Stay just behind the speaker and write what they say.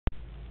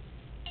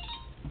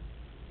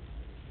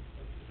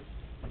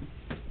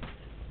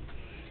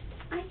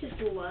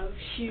love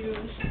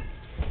shoes.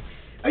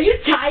 Are you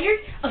tired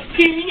of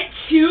staring at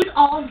shoes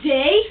all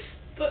day?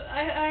 But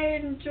I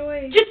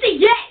enjoy... Just say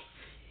yes!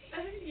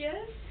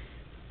 Yes?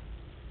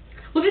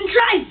 Well then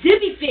try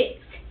Zippy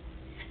Fizz.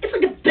 It's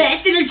like the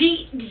best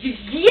energy,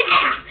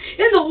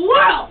 in the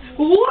world!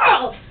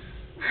 World!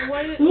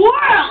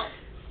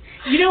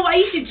 You know why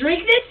you should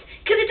drink this?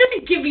 Because it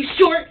doesn't give you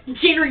short,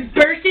 jittery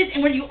bursts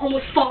and when you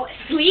almost fall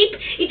asleep.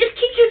 It just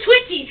keeps you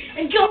twitchy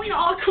and going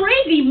all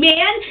crazy,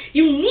 man.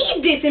 You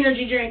need this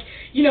energy drink.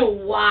 You know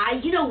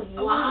why?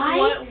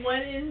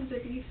 What is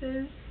Zippy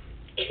Fizz?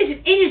 It is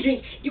an energy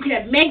drink. You can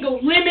have mango,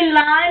 lemon,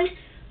 lime,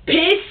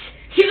 piss.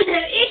 You can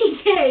have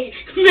anything.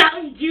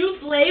 Mountain Dew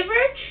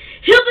flavor,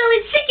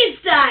 hillbilly chicken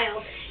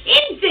style.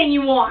 Anything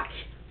you want.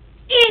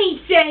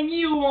 Anything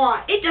you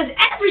want. It does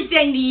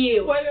everything to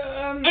you.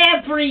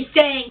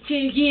 Everything to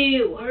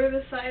you. What are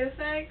the side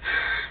effects?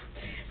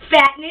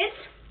 Fatness,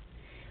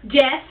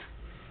 death.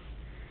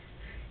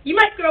 You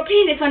might grow a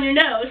penis on your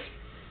nose.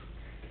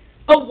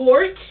 A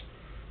wart.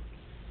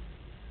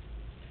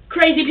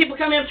 Crazy people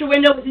coming up to your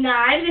window with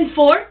knives and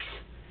forks.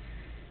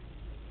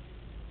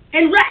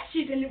 And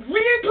rashes in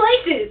weird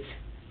places.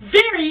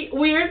 Very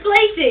weird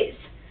places.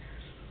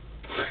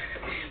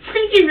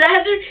 Wouldn't you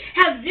rather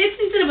have this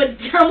instead of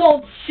a dumb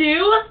old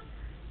shoe?